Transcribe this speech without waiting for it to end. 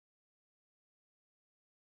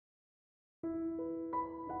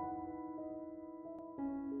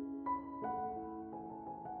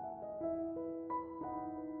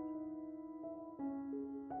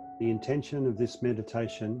The intention of this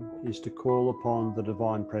meditation is to call upon the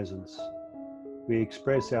Divine Presence. We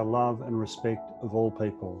express our love and respect of all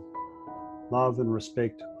people, love and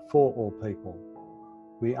respect for all people.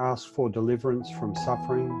 We ask for deliverance from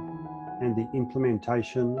suffering and the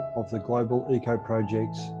implementation of the global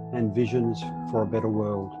eco-projects and visions for a better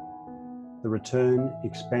world, the return,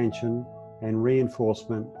 expansion and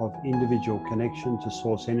reinforcement of individual connection to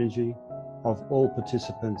source energy of all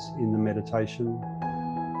participants in the meditation,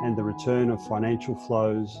 and the return of financial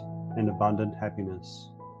flows and abundant happiness.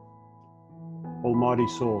 Almighty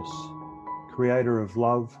Source, Creator of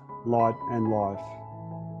love, light and life,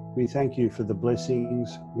 we thank you for the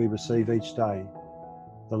blessings we receive each day,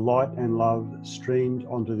 the light and love streamed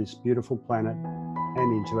onto this beautiful planet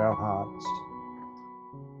and into our hearts.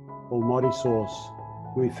 Almighty Source,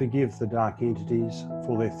 we forgive the dark entities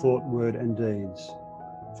for their thought, word and deeds,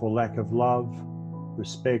 for lack of love,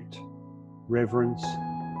 respect, reverence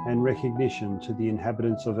and recognition to the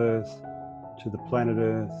inhabitants of Earth, to the planet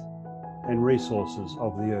Earth and resources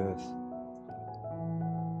of the Earth.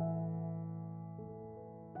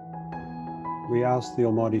 We ask the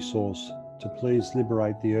Almighty Source to please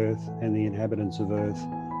liberate the Earth and the inhabitants of Earth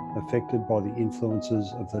affected by the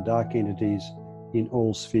influences of the dark entities in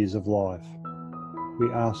all spheres of life.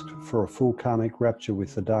 We ask for a full karmic rapture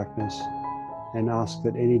with the darkness and ask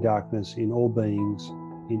that any darkness in all beings,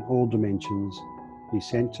 in all dimensions, be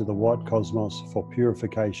sent to the white cosmos for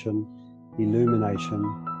purification, illumination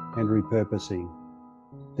and repurposing.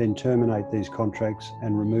 Then terminate these contracts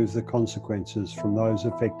and remove the consequences from those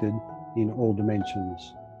affected in all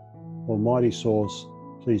dimensions. Almighty Source,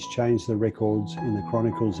 please change the records in the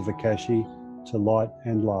Chronicles of Akashi to light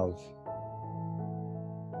and love.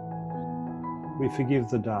 We forgive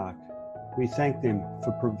the dark. We thank them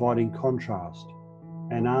for providing contrast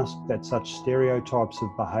and ask that such stereotypes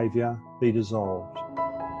of behaviour be dissolved.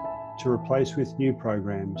 To replace with new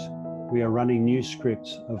programs, we are running new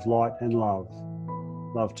scripts of light and love.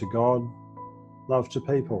 Love to God, love to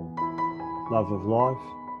people, love of life,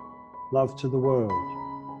 love to the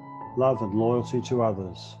world, love and loyalty to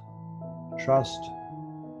others, trust,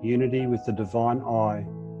 unity with the Divine I,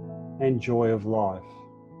 and joy of life.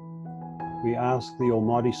 We ask the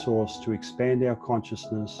Almighty Source to expand our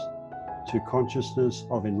consciousness to consciousness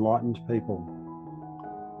of enlightened people.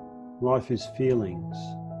 Life is feelings,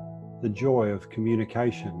 the joy of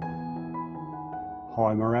communication,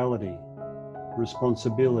 high morality,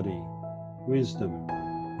 responsibility, wisdom,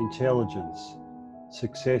 intelligence,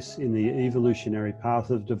 success in the evolutionary path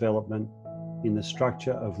of development in the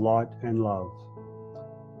structure of light and love.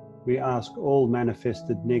 We ask all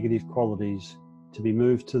manifested negative qualities to be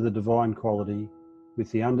moved to the divine quality with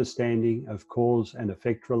the understanding of cause and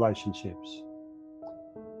effect relationships.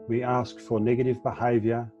 We ask for negative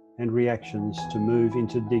behaviour and reactions to move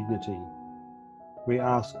into dignity. We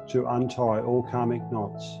ask to untie all karmic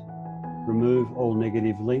knots, remove all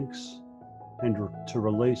negative links, and to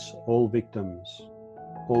release all victims.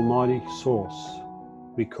 Almighty Source,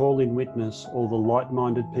 we call in witness all the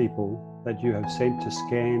light-minded people that you have sent to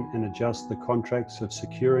scan and adjust the contracts of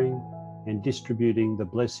securing and distributing the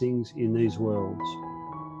blessings in these worlds.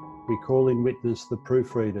 We call in witness the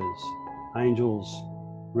proofreaders, angels,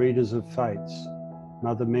 readers of fates,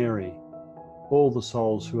 Mother Mary, all the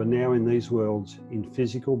souls who are now in these worlds in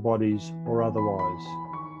physical bodies or otherwise.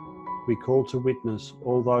 We call to witness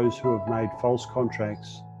all those who have made false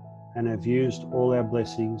contracts and have used all our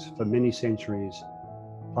blessings for many centuries,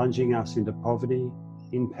 plunging us into poverty,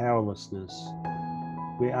 in powerlessness.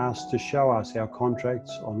 We ask to show us our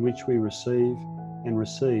contracts on which we receive and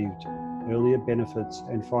received earlier benefits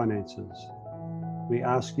and finances. We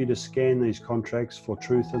ask you to scan these contracts for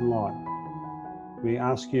truth and light. We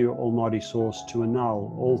ask you, Almighty Source, to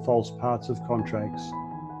annul all false parts of contracts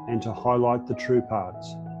and to highlight the true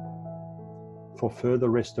parts, for further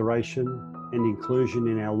restoration and inclusion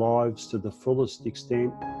in our lives to the fullest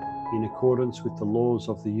extent in accordance with the laws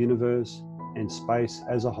of the universe and space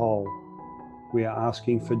as a whole. We are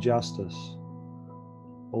asking for justice.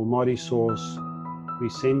 Almighty Source, we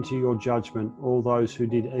send to your judgment all those who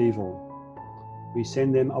did evil. We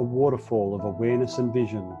send them a waterfall of awareness and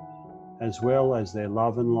vision, as well as their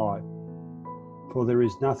love and light. For there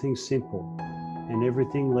is nothing simple, and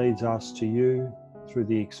everything leads us to you through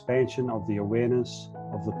the expansion of the awareness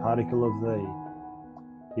of the particle of thee.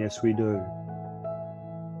 Yes, we do.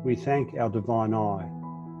 We thank our Divine I,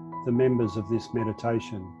 the members of this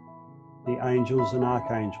meditation, the angels and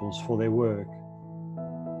archangels for their work.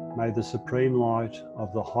 May the supreme light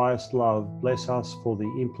of the highest love bless us for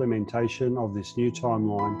the implementation of this new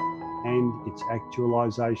timeline and its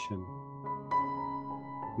actualization.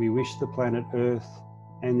 We wish the planet Earth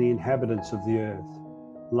and the inhabitants of the earth,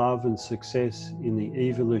 love and success in the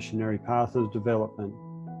evolutionary path of development,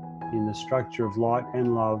 in the structure of light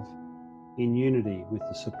and love, in unity with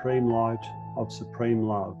the supreme light of supreme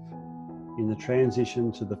love, in the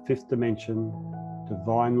transition to the fifth dimension,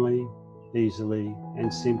 divinely, easily,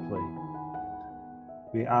 and simply.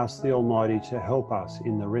 We ask the Almighty to help us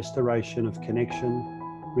in the restoration of connection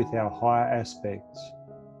with our higher aspects,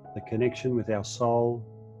 the connection with our soul,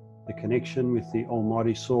 the connection with the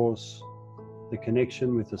Almighty Source, the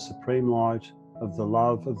connection with the supreme light of the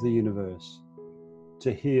love of the universe,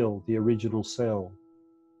 to heal the original cell,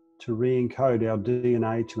 to re-encode our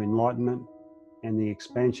DNA to enlightenment and the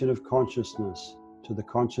expansion of consciousness to the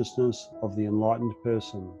consciousness of the enlightened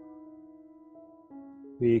person.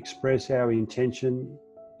 We express our intention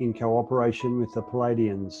in cooperation with the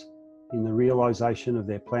Pleiadians in the realization of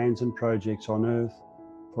their plans and projects on Earth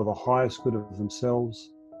for the highest good of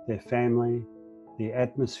themselves, their family, the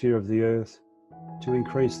atmosphere of the Earth, to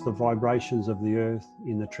increase the vibrations of the Earth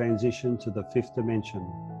in the transition to the fifth dimension,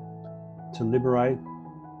 to liberate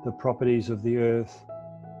the properties of the Earth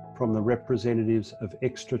from the representatives of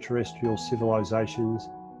extraterrestrial civilizations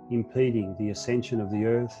impeding the ascension of the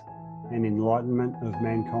Earth and enlightenment of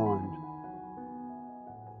mankind.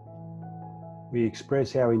 We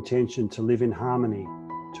express our intention to live in harmony,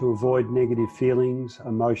 to avoid negative feelings,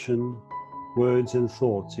 emotion, words and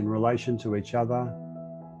thoughts in relation to each other.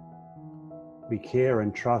 We care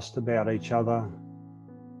and trust about each other.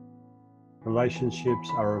 Relationships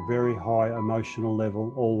are a very high emotional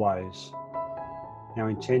level always. Our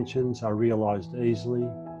intentions are realized easily,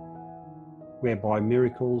 whereby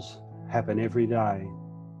miracles happen every day.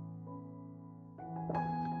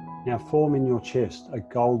 Now form in your chest a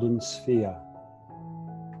golden sphere.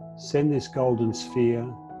 Send this golden sphere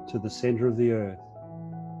to the center of the earth.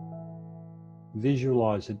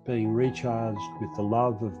 Visualize it being recharged with the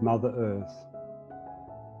love of Mother Earth,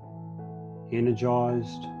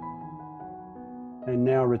 energized, and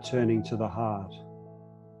now returning to the heart.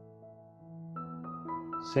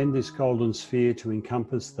 Send this golden sphere to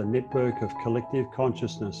encompass the network of collective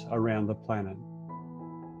consciousness around the planet.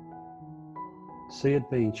 See it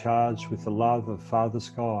being charged with the love of Father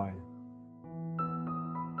Sky.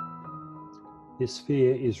 This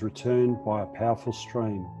sphere is returned by a powerful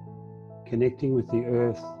stream, connecting with the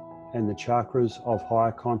earth and the chakras of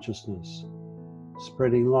higher consciousness,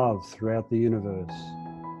 spreading love throughout the universe.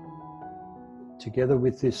 Together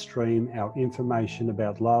with this stream, our information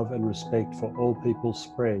about love and respect for all people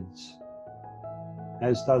spreads,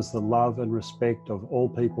 as does the love and respect of all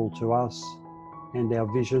people to us and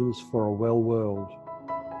our visions for a well world,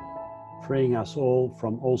 freeing us all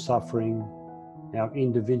from all suffering. Our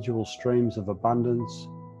individual streams of abundance,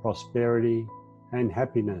 prosperity, and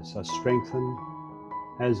happiness are strengthened,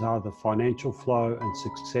 as are the financial flow and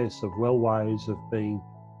success of well ways of being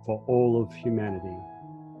for all of humanity.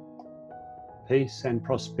 Peace and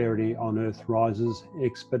prosperity on earth rises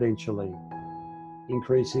exponentially,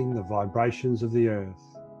 increasing the vibrations of the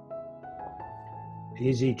earth.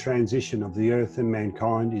 Easy transition of the earth and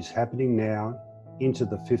mankind is happening now into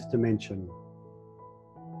the fifth dimension.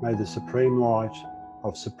 May the supreme light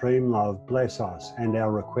of supreme love bless us and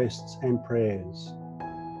our requests and prayers.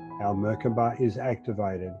 Our Merkaba is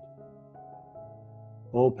activated.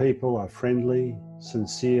 All people are friendly,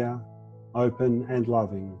 sincere, open and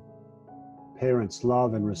loving. Parents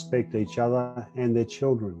love and respect each other and their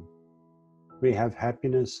children. We have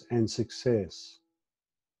happiness and success.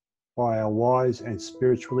 By our wise and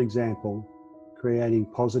spiritual example, creating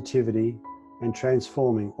positivity and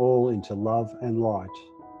transforming all into love and light.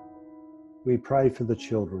 We pray for the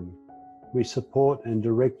children. We support and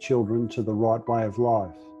direct children to the right way of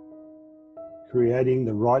life, creating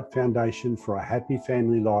the right foundation for a happy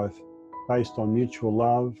family life based on mutual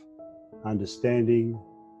love, understanding,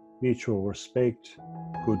 mutual respect,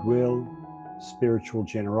 goodwill, spiritual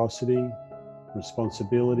generosity,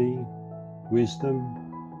 responsibility,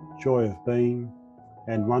 wisdom, joy of being,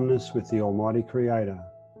 and oneness with the Almighty Creator.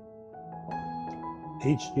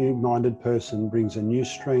 Each new-minded person brings a new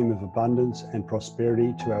stream of abundance and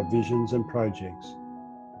prosperity to our visions and projects,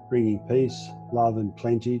 bringing peace, love and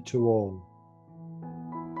plenty to all.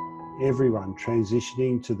 Everyone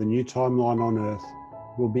transitioning to the new timeline on Earth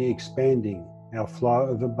will be expanding our flow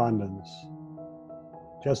of abundance.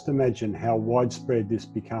 Just imagine how widespread this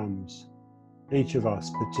becomes, each of us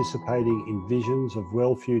participating in visions of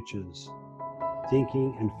well futures,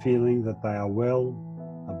 thinking and feeling that they are well,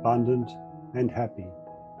 abundant and happy.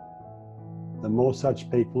 The more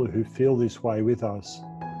such people who feel this way with us,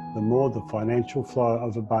 the more the financial flow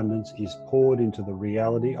of abundance is poured into the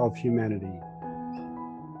reality of humanity.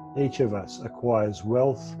 Each of us acquires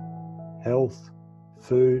wealth, health,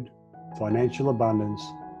 food, financial abundance,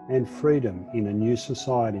 and freedom in a new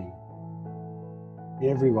society.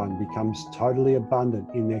 Everyone becomes totally abundant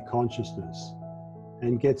in their consciousness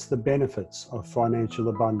and gets the benefits of financial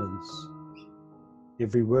abundance.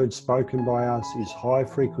 Every word spoken by us is high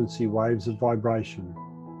frequency waves of vibration,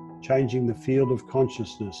 changing the field of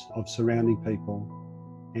consciousness of surrounding people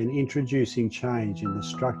and introducing change in the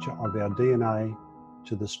structure of our DNA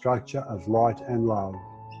to the structure of light and love.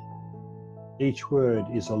 Each word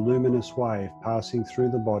is a luminous wave passing through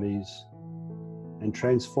the bodies and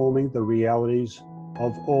transforming the realities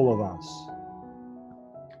of all of us.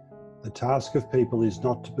 The task of people is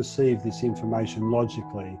not to perceive this information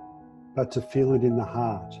logically, but to feel it in the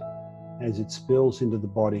heart as it spills into the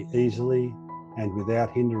body easily and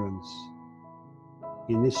without hindrance.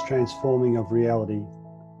 In this transforming of reality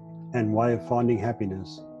and way of finding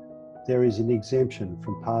happiness, there is an exemption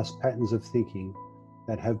from past patterns of thinking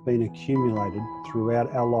that have been accumulated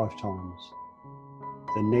throughout our lifetimes.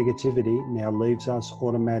 The negativity now leaves us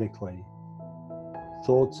automatically.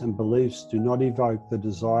 Thoughts and beliefs do not evoke the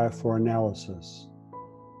desire for analysis.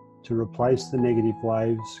 To replace the negative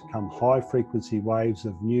waves come high-frequency waves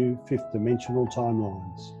of new fifth-dimensional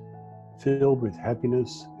timelines, filled with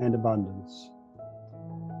happiness and abundance.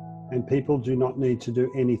 And people do not need to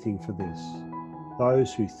do anything for this.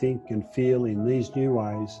 Those who think and feel in these new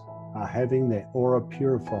ways are having their aura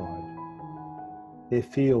purified. Their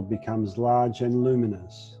field becomes large and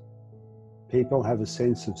luminous. People have a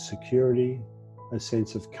sense of security, a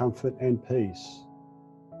sense of comfort and peace.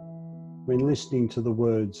 When listening to the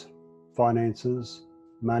words finances,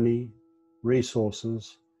 money,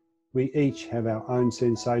 resources, we each have our own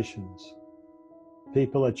sensations.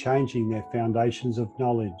 People are changing their foundations of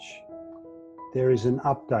knowledge. There is an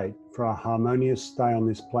update for a harmonious stay on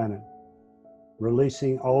this planet.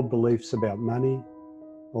 Releasing old beliefs about money,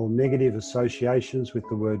 all negative associations with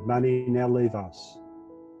the word money now leave us.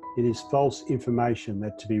 It is false information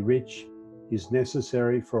that to be rich is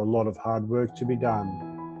necessary for a lot of hard work to be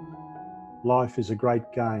done. Life is a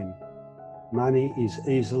great game. Money is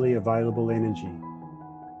easily available energy.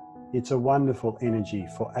 It's a wonderful energy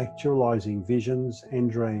for actualizing visions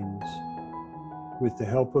and dreams. With the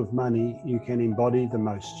help of money, you can embody the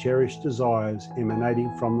most cherished desires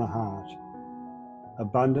emanating from the heart.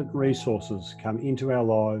 Abundant resources come into our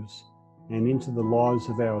lives and into the lives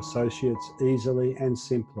of our associates easily and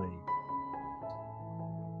simply.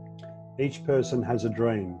 Each person has a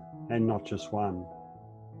dream, and not just one.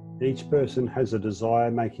 Each person has a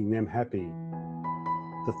desire making them happy.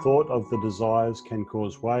 The thought of the desires can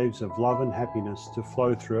cause waves of love and happiness to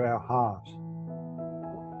flow through our heart.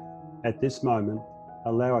 At this moment,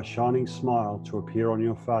 allow a shining smile to appear on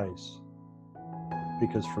your face,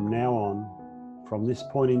 because from now on, from this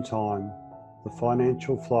point in time, the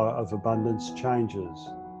financial flow of abundance changes.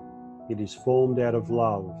 It is formed out of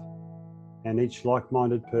love, and each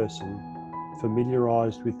like-minded person,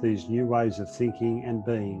 familiarized with these new ways of thinking and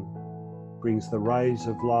being, brings the rays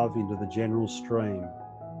of love into the general stream,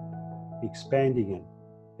 expanding it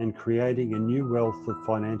and creating a new wealth of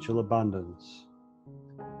financial abundance.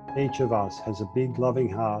 Each of us has a big loving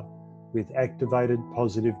heart with activated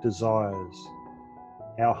positive desires.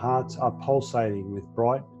 Our hearts are pulsating with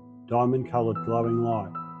bright, diamond-coloured glowing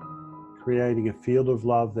light, creating a field of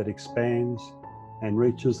love that expands and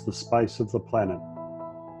reaches the space of the planet.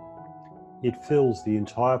 It fills the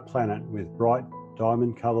entire planet with bright,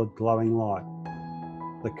 diamond-coloured glowing light,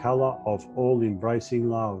 the colour of all-embracing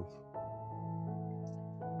love.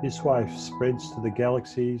 This wave spreads to the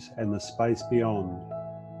galaxies and the space beyond,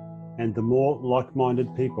 and the more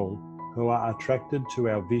like-minded people who are attracted to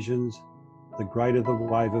our visions, the greater the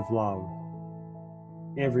wave of love.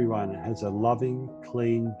 Everyone has a loving,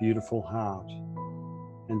 clean, beautiful heart,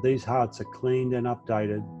 and these hearts are cleaned and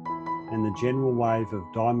updated, and the general wave of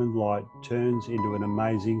diamond light turns into an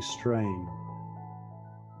amazing stream.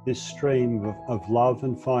 This stream of love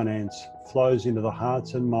and finance flows into the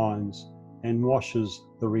hearts and minds and washes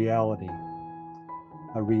the reality.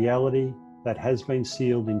 A reality that has been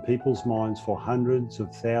sealed in people's minds for hundreds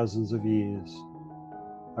of thousands of years.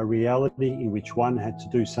 A reality in which one had to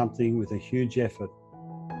do something with a huge effort.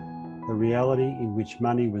 The reality in which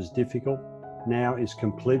money was difficult now is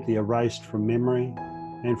completely erased from memory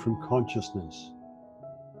and from consciousness,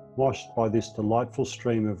 washed by this delightful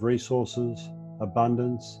stream of resources,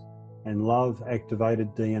 abundance, and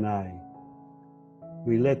love-activated DNA.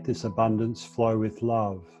 We let this abundance flow with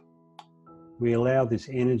love. We allow this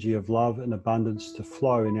energy of love and abundance to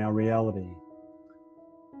flow in our reality.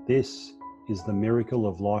 This is the miracle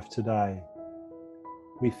of life today.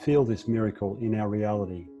 We feel this miracle in our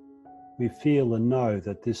reality, We feel and know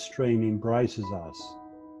that this stream embraces us,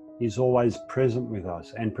 is always present with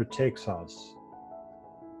us and protects us.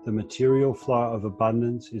 The material flow of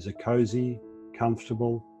abundance is a cozy,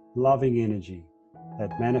 comfortable, loving energy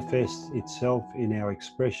that manifests itself in our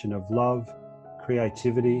expression of love,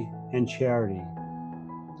 creativity, and charity.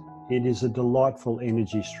 It is a delightful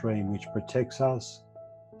energy stream which protects us,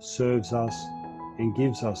 serves us, and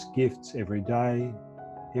gives us gifts every day,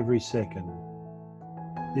 every second.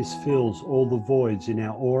 This fills all the voids in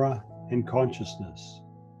our aura and consciousness.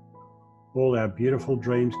 All our beautiful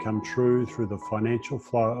dreams come true through the financial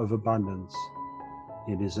flow of abundance.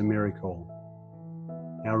 It is a miracle.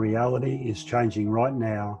 Our reality is changing right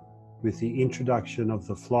now with the introduction of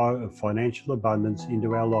the flow of financial abundance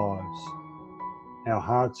into our lives. Our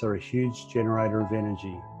hearts are a huge generator of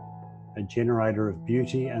energy, a generator of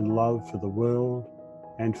beauty and love for the world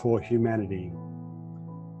and for humanity.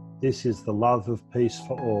 This is the love of peace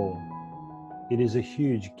for all. It is a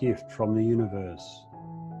huge gift from the universe.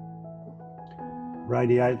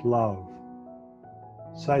 Radiate love.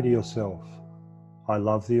 Say to yourself, I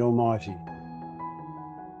love the Almighty.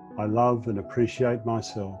 I love and appreciate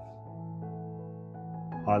myself.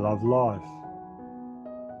 I love life.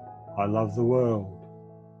 I love the world.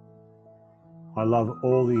 I love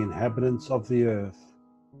all the inhabitants of the earth.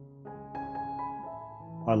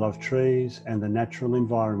 I love trees and the natural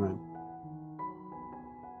environment.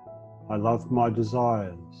 I love my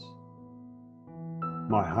desires.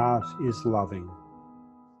 My heart is loving.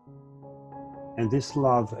 And this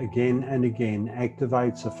love again and again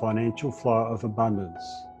activates a financial flow of abundance.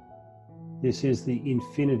 This is the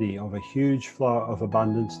infinity of a huge flow of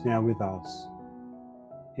abundance now with us.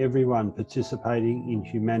 Everyone participating in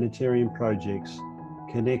humanitarian projects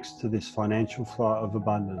connects to this financial flow of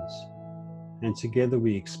abundance, and together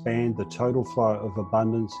we expand the total flow of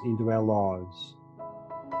abundance into our lives.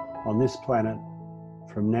 On this planet,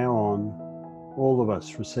 from now on, all of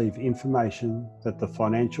us receive information that the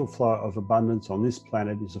financial flow of abundance on this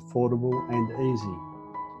planet is affordable and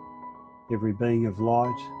easy. Every being of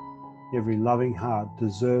light, every loving heart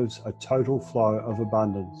deserves a total flow of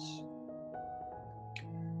abundance.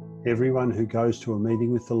 Everyone who goes to a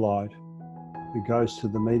meeting with the light, who goes to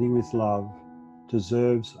the meeting with love,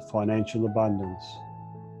 deserves financial abundance.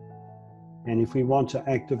 And if we want to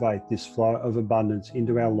activate this flow of abundance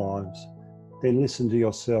into our lives, then listen to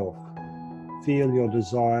yourself. Feel your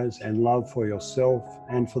desires and love for yourself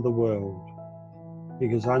and for the world,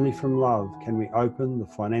 because only from love can we open the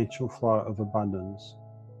financial flow of abundance.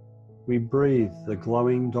 We breathe the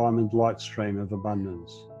glowing diamond light stream of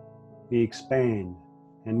abundance. We expand,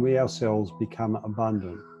 and we ourselves become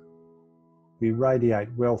abundant. We radiate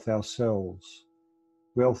wealth ourselves.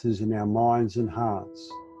 Wealth is in our minds and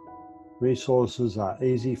hearts. Resources are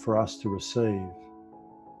easy for us to receive.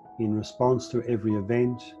 In response to every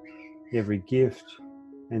event, every gift,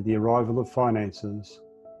 and the arrival of finances,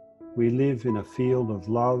 we live in a field of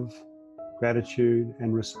love, gratitude,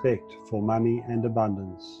 and respect for money and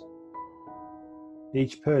abundance.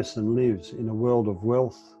 Each person lives in a world of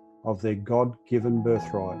wealth of their God-given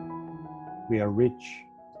birthright. We are rich,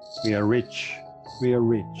 we are rich, we are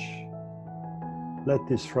rich. Let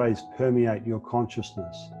this phrase permeate your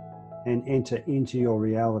consciousness and enter into your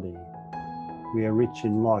reality. We are rich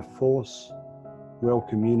in life force, well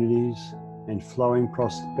communities, and flowing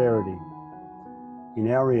prosperity.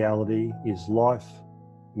 In our reality is life,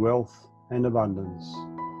 wealth, and abundance.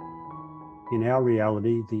 In our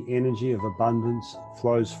reality, the energy of abundance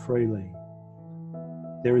flows freely.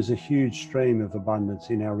 There is a huge stream of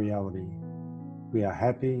abundance in our reality. We are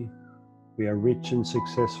happy, we are rich and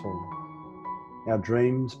successful. Our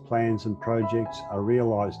dreams, plans, and projects are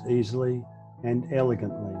realized easily and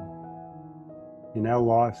elegantly. In our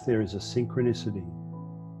life, there is a synchronicity.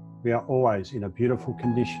 We are always in a beautiful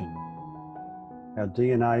condition. Our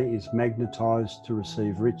DNA is magnetized to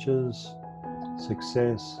receive riches,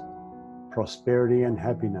 success, prosperity, and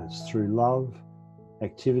happiness through love,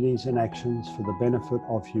 activities, and actions for the benefit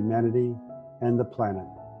of humanity and the planet.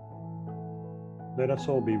 Let us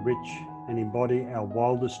all be rich and embody our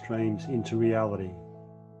wildest dreams into reality.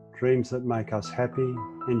 Dreams that make us happy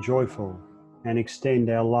and joyful and extend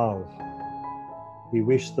our love. We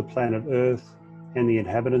wish the planet Earth and the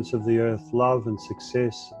inhabitants of the Earth love and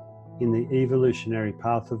success in the evolutionary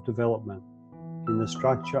path of development, in the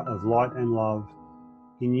structure of light and love,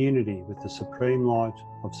 in unity with the supreme light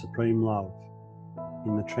of supreme love,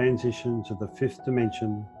 in the transition to the fifth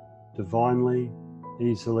dimension, divinely,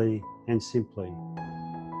 easily, and simply.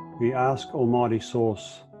 We ask Almighty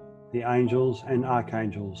Source, the angels and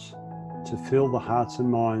archangels, to fill the hearts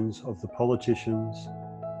and minds of the politicians,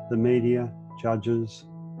 the media, judges,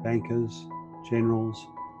 bankers, generals,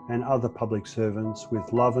 and other public servants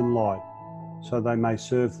with love and light, so they may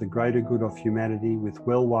serve the greater good of humanity with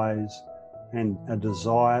well ways and a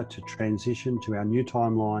desire to transition to our new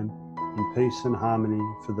timeline in peace and harmony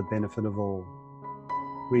for the benefit of all.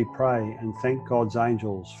 We pray and thank God's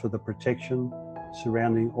angels for the protection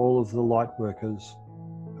surrounding all of the light workers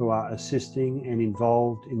who are assisting and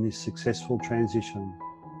involved in this successful transition,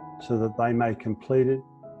 so that they may complete it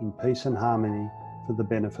in peace and harmony for the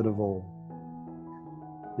benefit of all.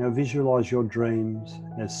 Now visualize your dreams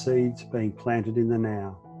as seeds being planted in the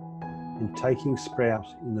now and taking sprout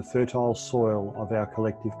in the fertile soil of our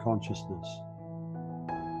collective consciousness.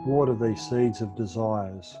 Water these seeds of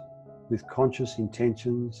desires with conscious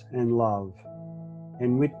intentions and love,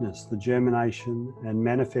 and witness the germination and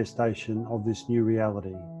manifestation of this new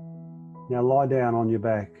reality. Now lie down on your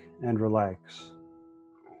back and relax.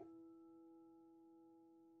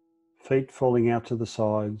 Feet falling out to the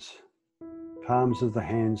sides, palms of the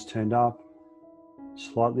hands turned up,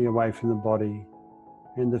 slightly away from the body,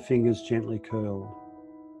 and the fingers gently curled.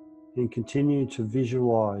 And continue to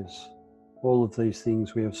visualize all of these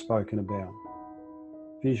things we have spoken about.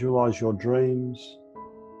 Visualize your dreams,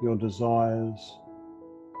 your desires,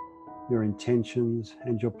 your intentions,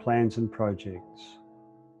 and your plans and projects.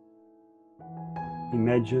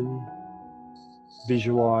 Imagine,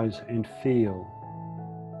 visualize, and feel.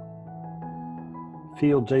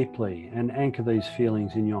 Feel deeply and anchor these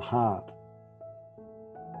feelings in your heart.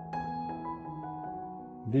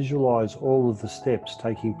 Visualize all of the steps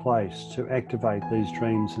taking place to activate these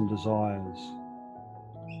dreams and desires.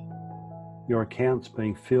 Your accounts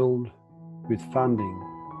being filled with funding.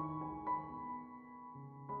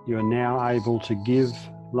 You are now able to give,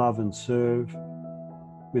 love, and serve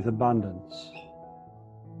with abundance.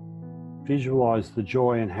 Visualize the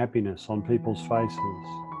joy and happiness on people's faces.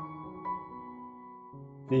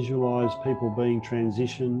 Visualize people being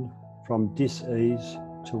transitioned from dis-ease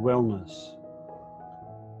to wellness,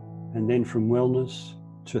 and then from wellness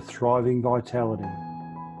to thriving vitality.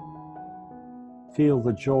 Feel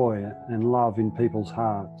the joy and love in people's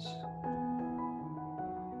hearts.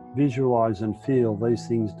 Visualize and feel these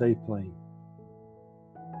things deeply.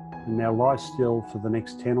 And now lie still for the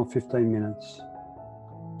next 10 or 15 minutes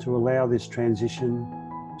to allow this transition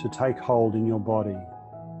to take hold in your body.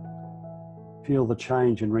 Feel the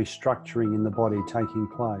change and restructuring in the body taking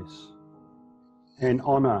place. And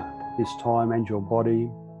honour this time and your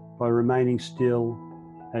body by remaining still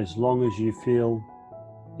as long as you feel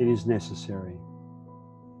it is necessary.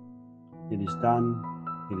 It is done,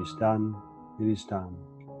 it is done, it is done.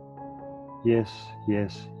 Yes,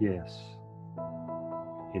 yes, yes.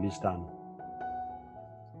 It is done.